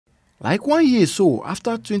Like 1 year so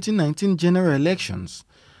after 2019 general elections,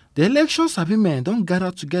 the election sabi men don gather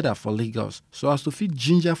together for Lagos so as to fit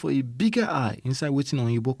ginger for a bigger eye inside wetin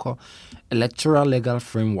Oyinbo call electoral legal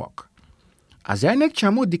framework. As the INEC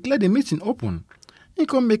chairman declare the meeting open, he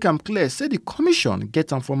come make am clear say the commission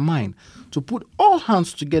get am for mind to put all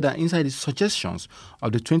hands together inside the suggestions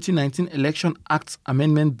of the 2019 Election Act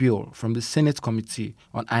Amendment Bill from the Senate Committee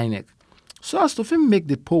on INEC, so as to fit make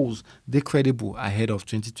the polls dey credible ahead of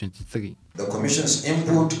 2023. The Commission's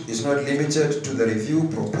input is not limited to the review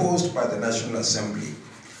proposed by the National Assembly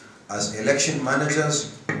as election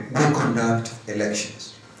managers who conduct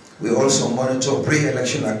elections. We also monitor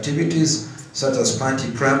pre-election activities such as party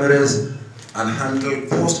primaries and handle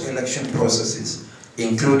post-election processes,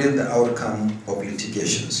 including the outcome of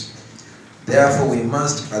litigations. Therefore, we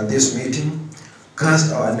must, at this meeting,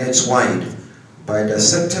 cast our nets wide by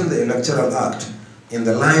dissecting the Electoral Act in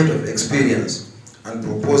the light of experience and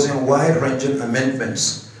proposing wide-ranging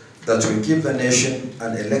amendments that will give the nation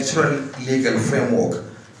an electoral legal framework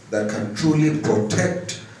that can truly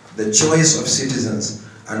protect the choice of citizens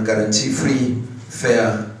and guarantee free,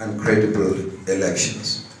 fair, and credible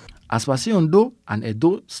elections. As per say Ondo and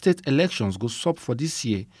Edo state elections go sup for this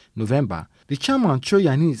year, November, the chairman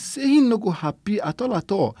Choyani say he no go happy at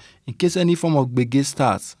all in case any form of gbege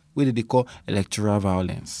starts, what they call electoral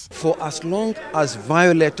violence. For as long as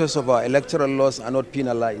violators of our electoral laws are not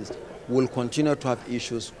penalized, we'll continue to have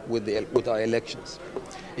issues with our elections.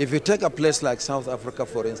 If you take a place like South Africa,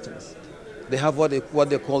 for instance, they have what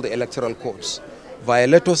they call the electoral courts.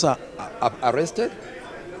 Violators are arrested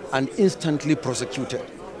and instantly prosecuted.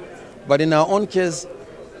 But in our own case,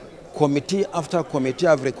 committee after committee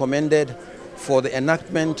have recommended for the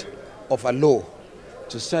enactment of a law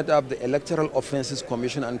to set up the Electoral Offences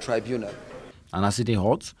Commission and Tribunal. And as it is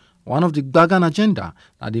hot, one of the Gbagan agenda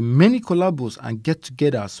are the many collabos and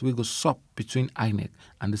get-togethers we go sup between INEC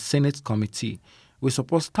and the Senate Committee. We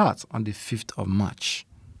suppose start on the 5th of March.